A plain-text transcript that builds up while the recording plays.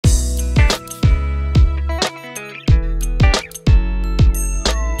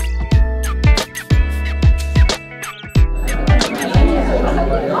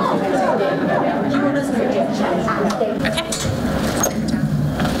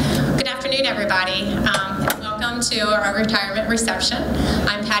everybody. Welcome to our retirement reception.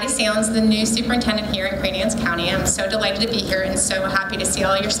 I'm Patty Salins, the new superintendent here in Queen Anne's County. I'm so delighted to be here and so happy to see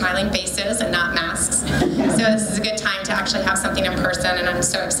all your smiling faces and not masks. So this is a good time to actually have something in person, and I'm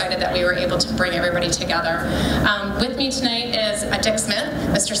so excited that we were able to bring everybody together. With me tonight is Dick Smith.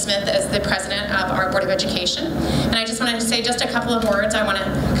 Mr. Smith is the president of our Board of Education. And I just wanted to say just a couple of words. I want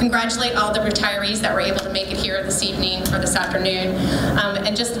to congratulate all the retirees that were able to make it here this evening or this afternoon.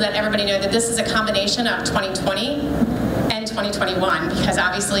 And just to let everybody know that this is a combination of 2020 and 2021, because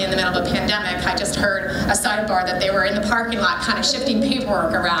obviously in the middle of a pandemic, I just heard a sidebar that they were in the parking lot kind of shifting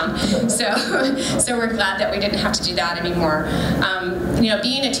paperwork around. So we're glad that we didn't have to do that anymore. You know,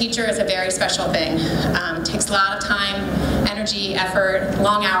 being a teacher is a very special thing. It takes a lot of time, energy, effort,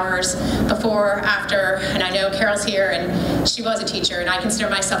 long hours, before, after, and I know Carol's here, and she was a teacher, and I consider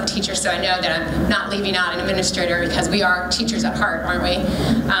myself a teacher, so I know that I'm not leaving out an administrator, because we are teachers at heart, aren't we?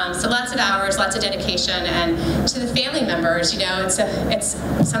 So lots of hours, lots of dedication, and to the family members, you know, it's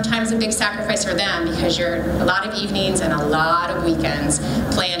sometimes a big sacrifice for them, because you're a lot of evenings and a lot of weekends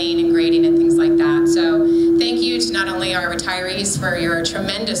planning and grading and things like that. So thank you to not only our retirees for your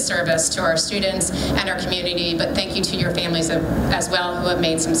tremendous service to our students and our community, but thank you to your families as well, who have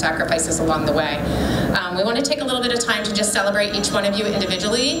made some sacrifices along the way. We want to take a little bit of time to just celebrate each one of you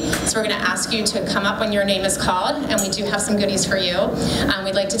individually. So we're going to ask you to come up when your name is called, and we do have some goodies for you.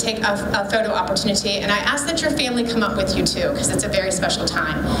 We'd like to take a photo opportunity, and I ask that your family come up with you too, because it's a very special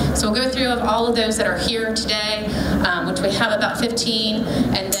time. So we'll go through of all of those that are here today, which we have about 15,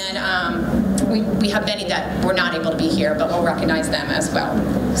 and then we have many that were not able to be here, but we'll recognize them as well.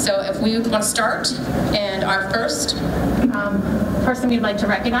 So if we want to start, and our first person we'd like to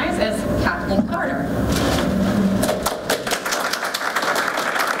recognize is Kathleen Carter.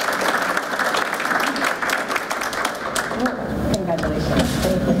 Congratulations.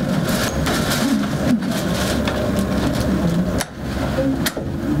 Thank you.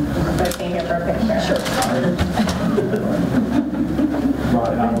 So I came here for a picture. Sure.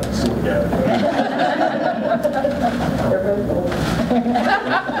 Right, I want to see it go. They're really cool.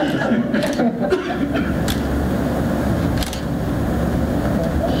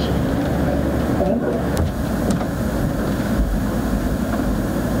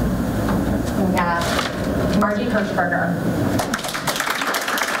 Margie Kirchberger.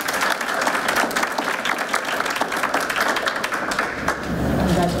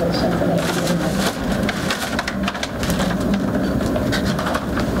 Congratulations.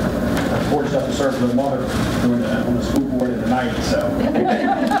 I'm fortunate enough to serve with a mother on the school board in the night, so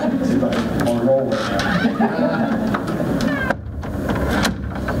it seems like I'm on a roll right now.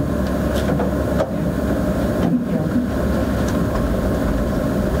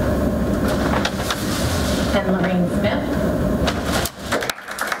 And Lorraine Smith.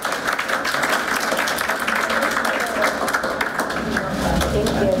 Thank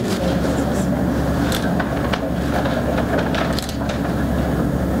you.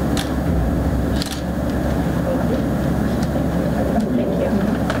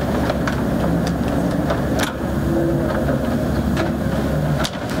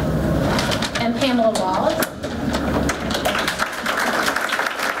 And Pamela Wallace.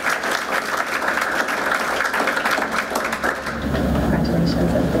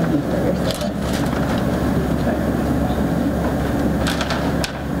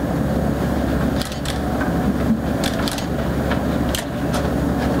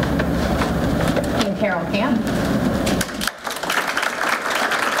 Carol Camp.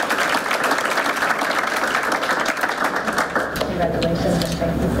 Congratulations, and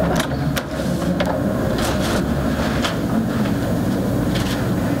thank you so much.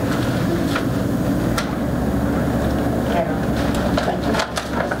 Carol, thank you.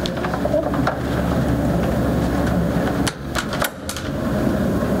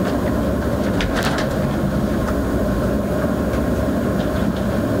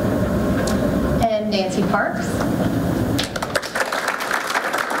 Nancy Parks.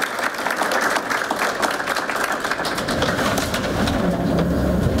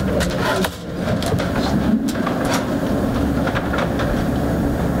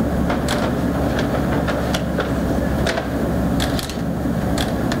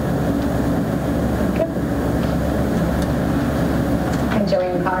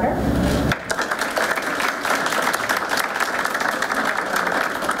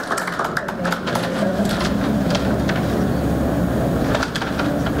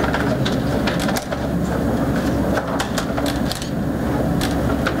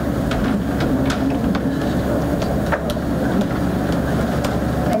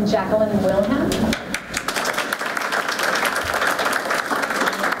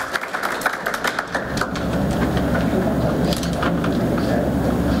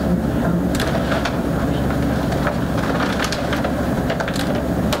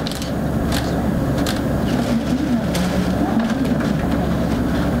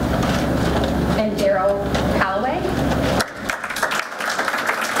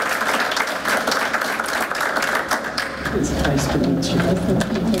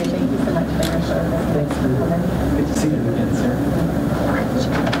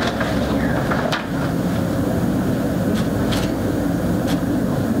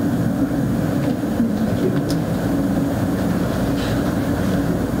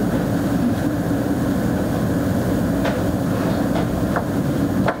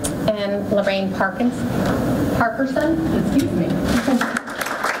 and Lorraine Parkerson. Excuse me.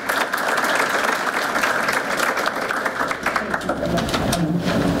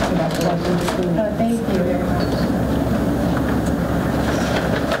 Thank you very much.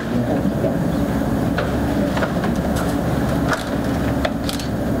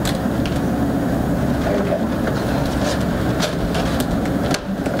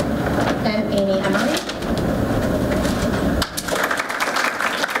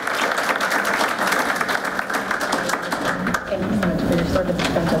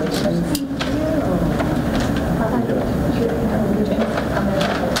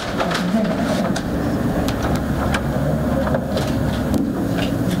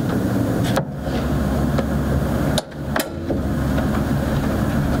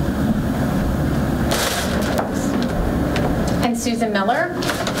 Susan Miller.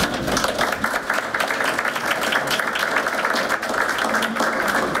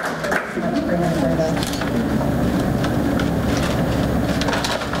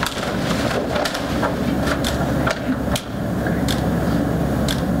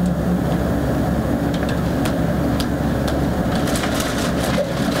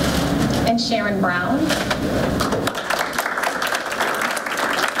 And Sharon Brown.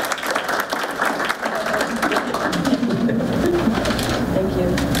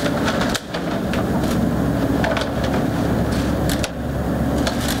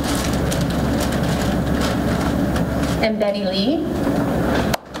 And Betty Lee.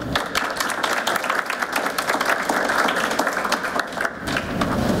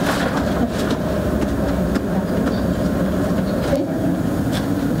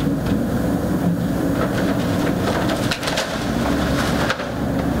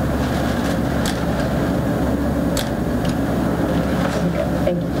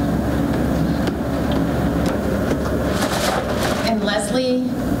 Thank you. And Leslie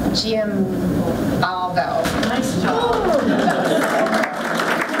Giambalvo. Nice job.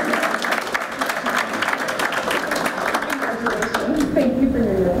 Thank you for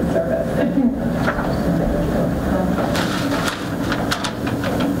your years of service.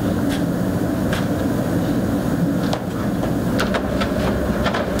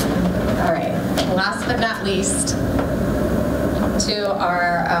 All right, last but not least, to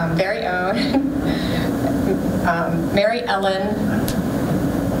our very own Mary Ellen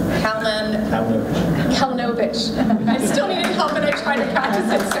Kalnovich. I still needed help and I tried to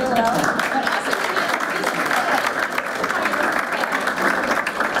practice it so well.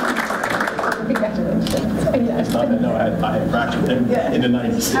 It's not that, no, I had fractured him in the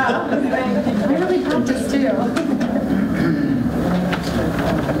 90s. I really practiced too.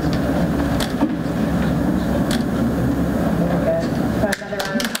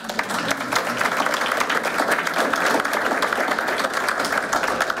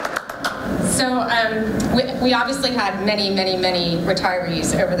 We obviously had many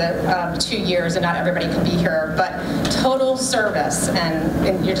retirees over the 2 years, and not everybody can be here, but total service,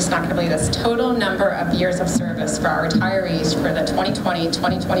 and you're just not going to believe this, total number of years of service for our retirees for the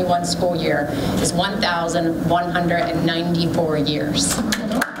 2020-2021 school year is 1,194 years.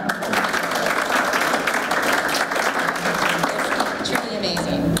 Truly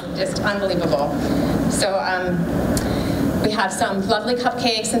amazing, just unbelievable. So, we have some lovely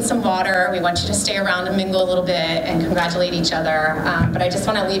cupcakes and some water. We want you to stay around and mingle a little bit and congratulate each other. But I just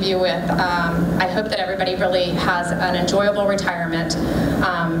want to leave you with, I hope that everybody really has an enjoyable retirement.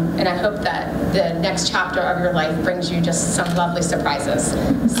 And I hope that the next chapter of your life brings you just some lovely surprises.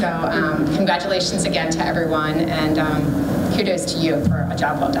 So congratulations again to everyone, and kudos to you for a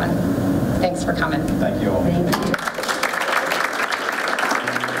job well done. Thanks for coming. Thank you all. Thank you.